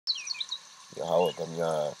Yahweh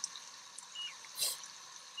Gamyah,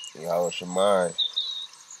 Yahweh Shemai,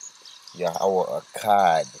 Yahweh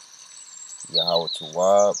Akkad, Yahweh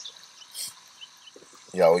Tuwab,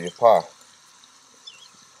 Yahweh Yapah,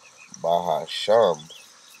 Baha Sham,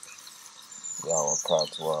 Yahweh Akkad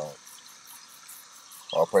Tuwab.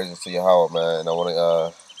 All praises to Yahweh, man. I want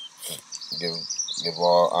to give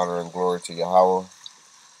all honor and glory to Yahweh.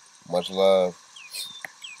 Much love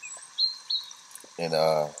and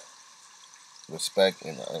respect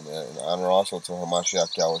and honor also to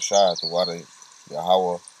Hamashiach Yahushua, to Wada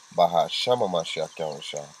Yahweh Baha Shama Mashiach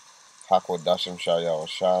Yahushua. Hakwa Dashim Shah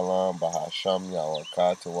Yahushalam, Baha Sham Yahweh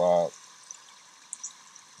Katuwab,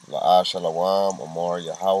 La'a Shalawam, Amor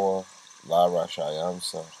Yahweh, La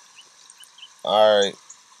Rashayamsa. Alright,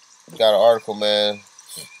 we got an article, man.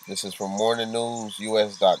 This is from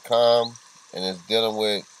morningnewsus.com, and it's dealing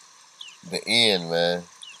with the end, man.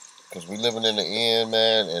 Because we living in the end,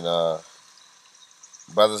 man, and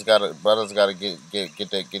brothers gotta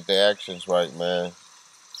get their actions right, man.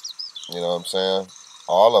 You know what I'm saying?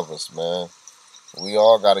 All of us, man. We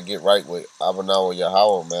all gotta get right with Abanawa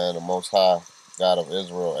Yahweh, man, the Most High God of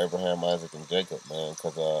Israel, Abraham, Isaac, and Jacob, man.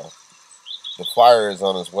 Because the fire is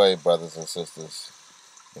on its way, brothers and sisters.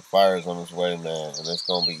 The fire is on its way, man, and it's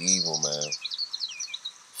gonna be evil, man.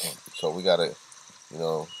 So we gotta, you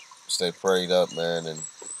know, stay prayed up, man, and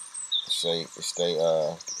stay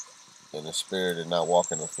in the spirit and not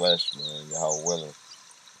walk in the flesh, man. Yahweh willing.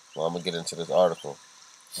 Well, I'm gonna get into this article.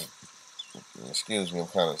 Excuse me, I'm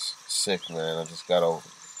kind of sick, man. I just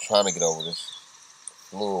trying to get over this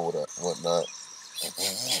flu or whatnot.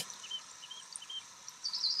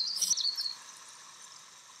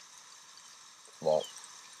 But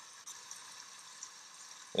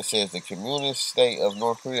it says the communist state of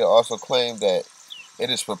North Korea also claimed that it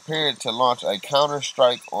is prepared to launch a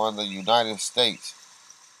counter-strike on the United States.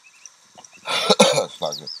 It's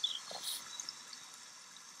like it.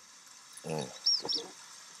 Yeah.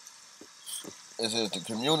 It says the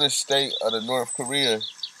communist state of the North Korea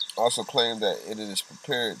also claimed that it is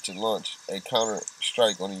prepared to launch a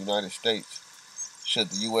counter-strike on the United States should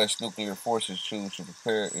the U.S. nuclear forces choose to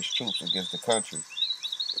prepare its troops against the country.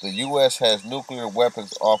 The U.S. has nuclear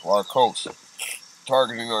weapons off our coast,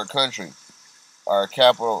 targeting our country, our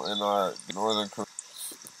capital, and our northern Korea.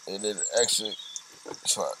 In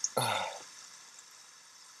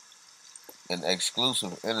an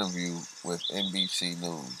exclusive interview with NBC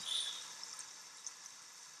News,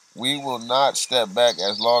 we will not step back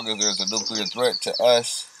as long as there's a nuclear threat to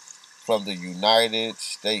us from the United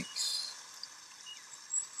States.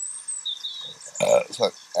 So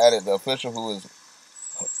added the official who is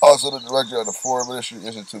also the director of the Foreign Ministry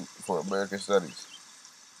Institute for American Studies.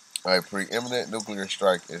 A preeminent nuclear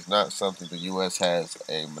strike is not something the U.S. has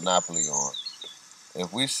a monopoly on.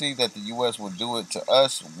 If we see that the U.S. would do it to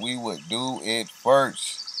us, we would do it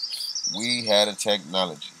first. We had a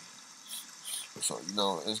technology. So, you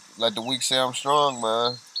know, it's let the weak say I'm strong,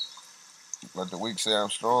 man. Let the weak say I'm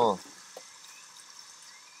strong.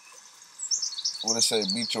 What it say?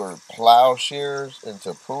 Beat your plowshares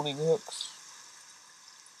into pruning hooks.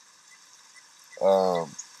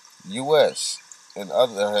 U.S. On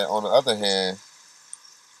the other hand,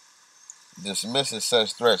 dismisses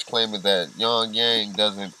such threats, claiming that Pyongyang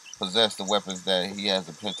doesn't possess the weapons that he has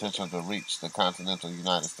the potential to reach the continental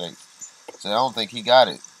United States. So I don't think he got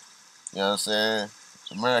it. You know what I'm saying?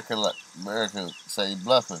 America say he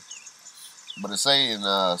bluffing. But it say in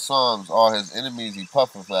Psalms, all his enemies he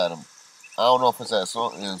puffeth at him. I don't know if it's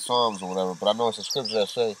in Psalms or whatever, but I know it's a scripture that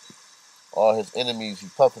say all his enemies he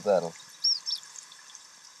puffeth at him.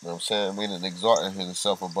 You know what I'm saying? Meaning exalting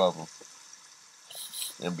himself above them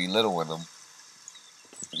and belittling them.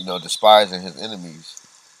 You know, despising his enemies.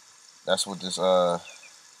 That's what this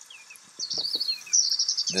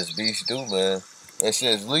beast do, man. It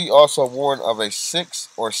says Lee also warned of a 6th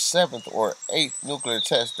or 7th or 8th nuclear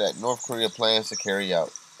test that North Korea plans to carry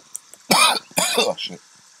out. Oh shit.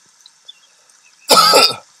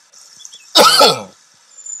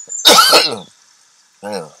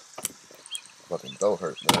 Damn. Fucking throat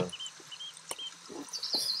hurt, man.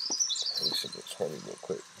 This shit gets hurting real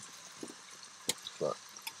quick. Fuck.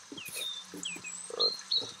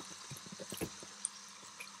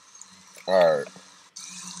 Alright.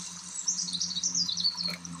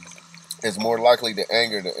 Is more likely to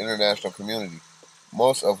anger the international community,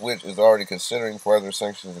 most of which is already considering further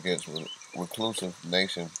sanctions against reclusive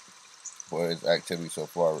nation for its activity so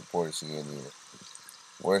far, reported CNN.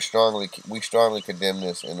 We strongly condemn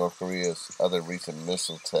this in North Korea's other recent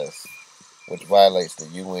missile tests, which violates the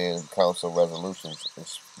UN Council resolutions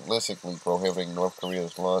explicitly prohibiting North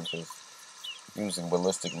Korea's launches using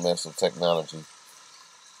ballistic missile technology.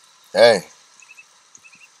 Hey,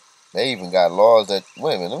 they even got laws that,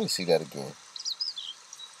 wait a minute, let me see that again,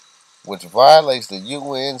 which violates the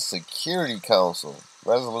UN Security Council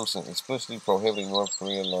resolution explicitly prohibiting North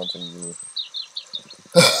Korea launching US.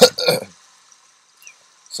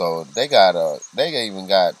 So they even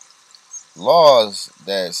got laws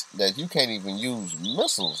that you can't even use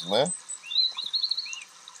missiles, man.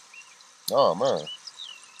 Oh man.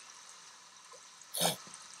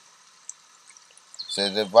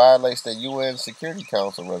 Says it violates the UN Security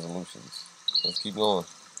Council resolutions. Let's keep going.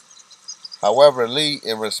 However, Lee,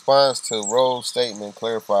 in response to Rowe's statement,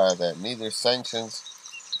 clarified that neither sanctions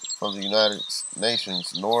from the United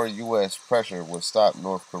Nations nor U.S. pressure would stop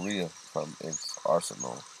North Korea from its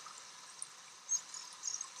arsenal.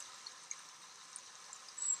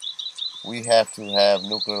 We have to have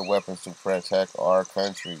nuclear weapons to protect our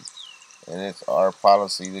country, and it's our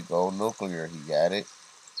policy to go nuclear, he added.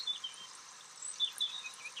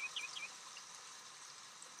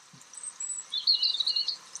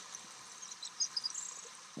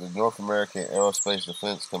 The North American Aerospace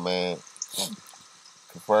Defense Command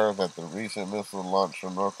confirmed that the recent missile launch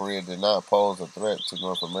from North Korea did not pose a threat to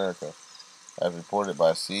North America, as reported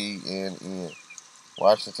by CNN.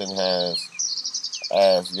 Washington has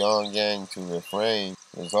asked Pyongyang to refrain,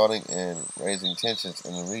 resulting in raising tensions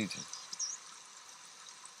in the region.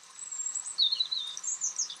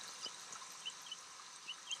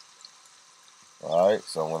 Alright,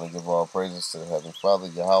 so I want to give all praises to the Heavenly Father,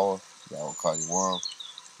 Yahweh, Yahweh Kayuam,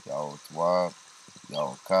 Yahweh Tuab,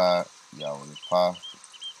 Yahweh Kai, Yahweh Pa,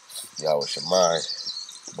 Yahweh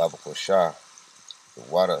Shemai, Baba Koshah, the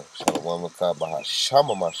water, Shalom Makai, Baha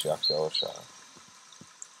Shama Mashiach Yahushua.